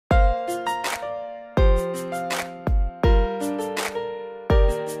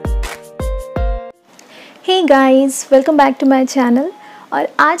Guys, welcome back to my channel. और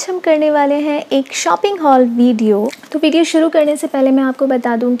आज हम करने वाले हैं एक शॉपिंग हॉल वीडियो। तो वीडियो शुरू करने से पहले मैं आपको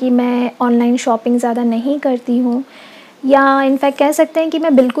बता दूं कि मैं ऑनलाइन शॉपिंग ज़्यादा नहीं करती हूं, या इनफैक्ट कह सकते हैं कि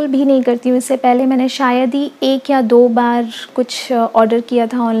मैं बिल्कुल भी नहीं करती हूँ। इससे पहले मैंने शायद ही 1 या 2 बार कुछ ऑर्डर किया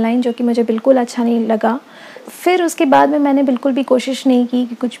था ऑनलाइन, जो कि मुझे बिल्कुल अच्छा नहीं लगा। फिर उसके बाद में मैंने बिल्कुल भी कोशिश नहीं की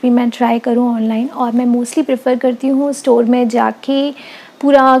कि कुछ भी मैं ट्राई करूँ ऑनलाइन, और मैं मोस्टली प्रेफर करती हूँ स्टोर में जाके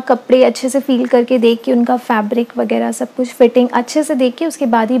पूरा कपड़े अच्छे से फ़ील करके देख के, उनका फैब्रिक वगैरह सब कुछ फिटिंग अच्छे से देख के उसके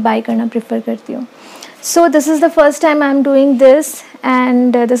बाद ही बाय करना प्रेफर करती हूँ। So this is the first time I am doing this,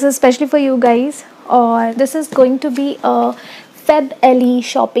 and this is specially for you guys. और this is going to be a फेबैली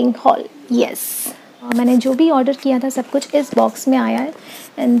shopping hall. Yes, मैंने जो भी ऑर्डर किया था सब कुछ इस बॉक्स में आया है,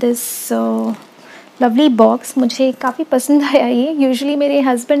 एंड दिस लवली बॉक्स मुझे काफ़ी पसंद आया ये। यूजुअली मेरे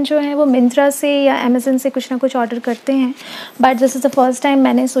हस्बैंड जो हैं वो मिंत्रा से या अमेज़न से कुछ ना कुछ ऑर्डर करते हैं, but this is the first time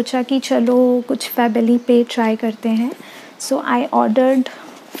मैंने सोचा कि चलो कुछ फेबैली पे ट्राई करते हैं। सो I ordered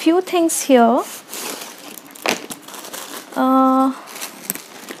few things here.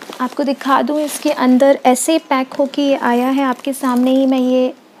 आपको दिखा दूँ, इसके अंदर ऐसे पैक होके ये आया है, आपके सामने ही मैं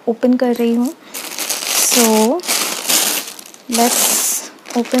ये ओपन कर रही हूँ। So let's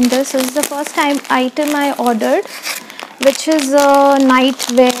open this. This is the first time item I ordered, which is a night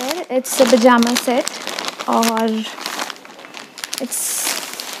wear. It's a pajama set, or it's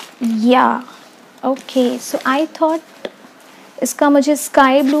okay. So I thought इसका मुझे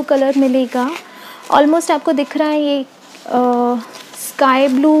स्काई ब्लू कलर मिलेगा। Almost आपको दिख रहा है ये sky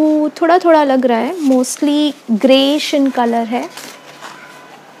blue थोड़ा थोड़ा लग रहा है, मोस्टली ग्रेइश इन कलर है।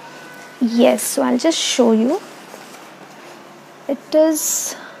 Yes, so I'll just show you. It is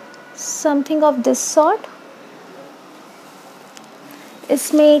something of this sort.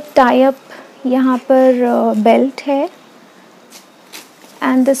 इसमें एक टाइप यहाँ पर बेल्ट है,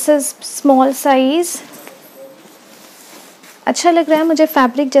 and this is small size. अच्छा लग रहा है मुझे,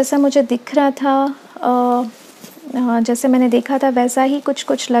 फैब्रिक जैसा मुझे दिख रहा था, जैसे मैंने देखा था वैसा ही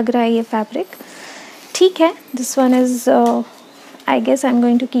कुछ लग रहा है ये फैब्रिक। ठीक है, this one is I guess I am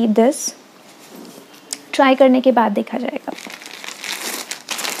going to keep this. Try करने के बाद देखा जाएगा।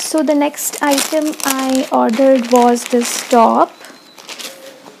 So the next item I ordered was this top.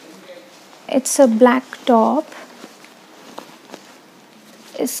 It's a black top.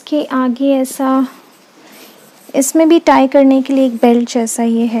 इसके आगे ऐसा, इसमें भी टाई करने के लिए एक बेल्ट जैसा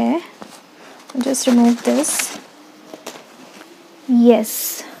ये है। Just remove this.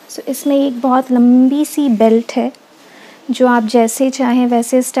 Yes. So इसमें एक बहुत लंबी सी बेल्ट है, जो आप जैसे चाहें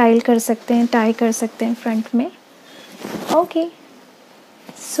वैसे स्टाइल कर सकते हैं, टाई कर सकते हैं फ्रंट में। Okay.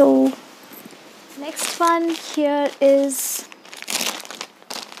 So next one here is,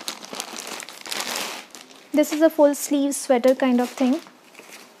 this is a full sleeve sweater kind of thing.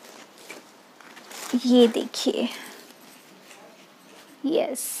 ये देखिए,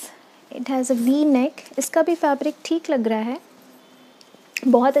 yes, it has a V neck. इसका भी फैब्रिक ठीक लग रहा है,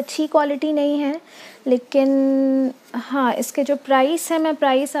 बहुत अच्छी क्वालिटी नहीं है, लेकिन हाँ, इसके जो प्राइस है, मैं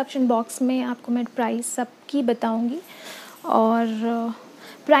प्राइस ऑप्शन बॉक्स में आपको मैं प्राइस सबकी बताऊंगी, और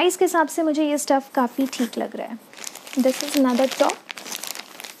प्राइस के हिसाब से मुझे ये स्टफ़ काफ़ी ठीक लग रहा है। This is another top.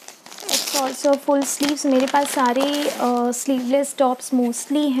 It's also full sleeves. मेरे पास सारे स्लीवलेस टॉप्स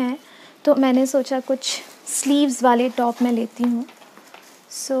मोस्टली हैं, तो मैंने सोचा कुछ स्लीव्स वाले टॉप मैं लेती हूँ।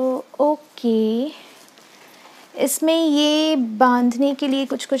 सो ओके, इसमें ये बांधने के लिए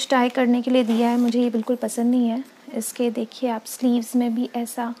कुछ टाई करने के लिए दिया है, मुझे ये बिल्कुल पसंद नहीं है। इसके देखिए आप, स्लीव्स में भी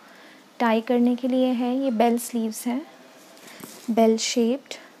ऐसा टाई करने के लिए है। ये बेल स्लीव्स हैं, बेल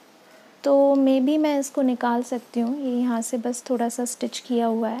शेप्ड। तो मे बी मैं इसको निकाल सकती हूँ, ये यहाँ से बस थोड़ा सा स्टिच किया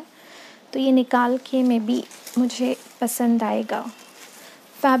हुआ है, तो ये निकाल के मे बी मुझे पसंद आएगा।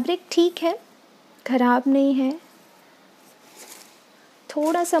 फैब्रिक ठीक है, ख़राब नहीं है।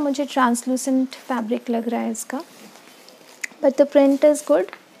 थोड़ा सा मुझे ट्रांसलूसेंट फैब्रिक लग रहा है इसका, but the print is good.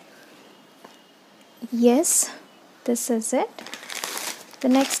 Yes, this is it. The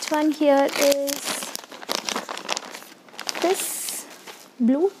next one here is this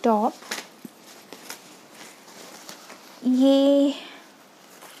blue top. ये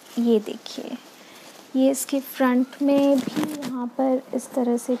देखिए, ये इसके फ्रंट में भी यहाँ पर इस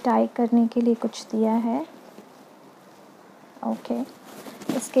तरह से टाई करने के लिए कुछ दिया है। ओके,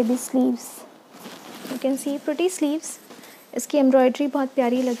 इसके भी sleeves, you can see pretty sleeves. इसकी एम्ब्रॉयडरी बहुत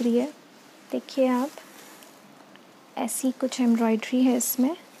प्यारी लग रही है, देखिए आप, ऐसी कुछ एम्ब्रॉयडरी है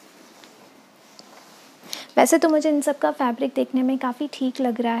इसमें। वैसे तो मुझे इन सब का फैब्रिक देखने में काफ़ी ठीक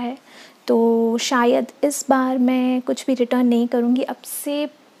लग रहा है, तो शायद इस बार मैं कुछ भी रिटर्न नहीं करूँगी।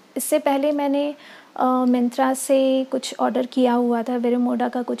 इससे पहले मैंने मिंत्रा से कुछ ऑर्डर किया हुआ था, वेरेमोडा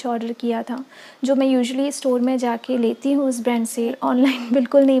का कुछ ऑर्डर किया था, जो मैं यूजुअली स्टोर में जाके लेती हूँ उस ब्रांड से। ऑनलाइन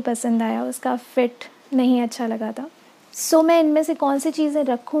बिल्कुल नहीं पसंद आया, उसका फ़िट नहीं अच्छा लगा था। सो मैं इनमें से कौन सी चीज़ें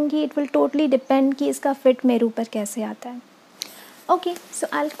रखूँगी, इट विल टोटली डिपेंड कि इसका फ़िट मेरे ऊपर कैसे आता है। Okay, so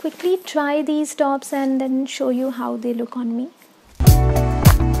I will quickly try these tops and then show you how they look on me.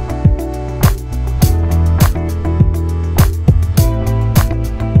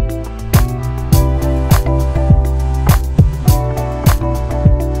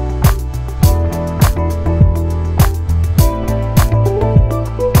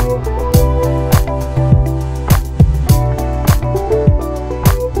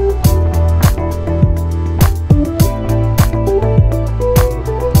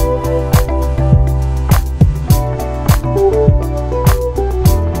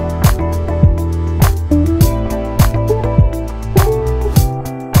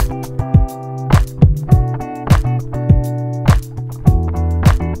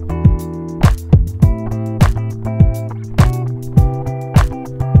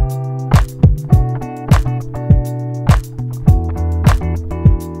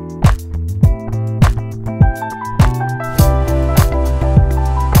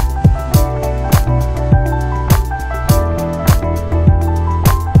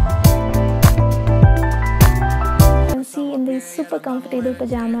 Super comfortable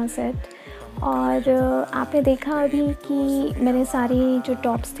pyjama set. और आपने देखा अभी कि मैंने सारे जो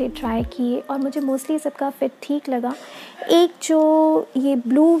टॉप्स थे ट्राई किए और मुझे मोस्टली सबका फ़िट ठीक लगा। एक जो ये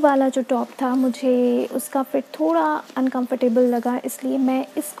ब्लू वाला जो टॉप था, मुझे उसका फ़िट थोड़ा अनकंफर्टेबल लगा, इसलिए मैं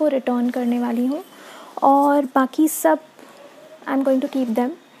इसको रिटर्न करने वाली हूँ। और बाकी सब I am going to keep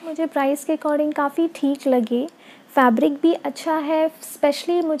them. मुझे प्राइस के अकॉर्डिंग काफ़ी ठीक लगे, फैब्रिक भी अच्छा है,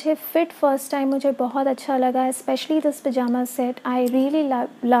 स्पेशली मुझे फ़िट फ़र्स्ट टाइम मुझे बहुत अच्छा लगा, specially this pyjama set I really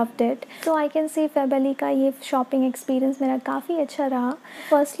loved it. So I can say feebly का ये शॉपिंग एक्सपीरियंस मेरा काफ़ी अच्छा रहा।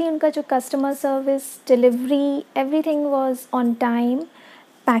 फर्स्टली उनका जो customer service, delivery, everything was on time,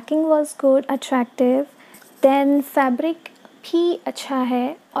 packing was good, attractive, then fabric भी अच्छा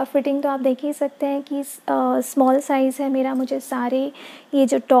है और फिटिंग तो आप देख ही सकते हैं कि स्मॉल साइज़ है मेरा। मुझे सारे ये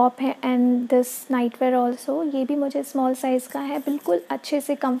जो टॉप है and this night were also, ये भी मुझे स्मॉल साइज़ का है, बिल्कुल अच्छे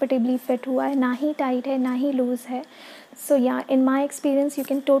से कंफर्टेबली फिट हुआ है, ना ही टाइट है ना ही लूज़ है। सो या इन my experience you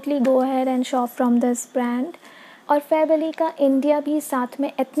can totally go ahead and shop from this brand. और फेबली का इंडिया भी साथ में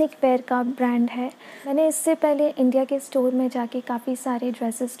एथनिक वेयर का ब्रांड है। मैंने इससे पहले इंडिया के स्टोर में जाके काफ़ी सारे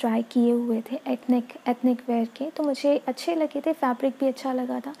ड्रेसेस ट्राई किए हुए थे एथनिक वेयर के, तो मुझे अच्छे लगे थे, फैब्रिक भी अच्छा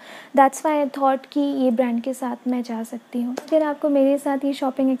लगा था। दैट्स व्हाई आई थॉट कि ये ब्रांड के साथ मैं जा सकती हूँ। अगर आपको मेरे साथ ये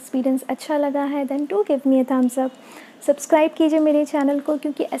शॉपिंग एक्सपीरियंस अच्छा लगा है then do give me a thumbs up. Subscribe कीजिए मेरे चैनल को,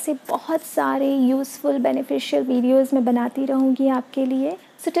 क्योंकि ऐसे बहुत सारे यूज़फुल बेनिफिशियल वीडियोज़ मैं बनाती रहूँगी आपके लिए।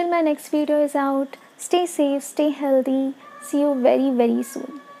 So till my next video is out, stay safe, stay healthy. See you very, very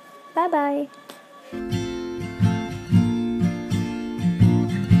soon. Bye bye.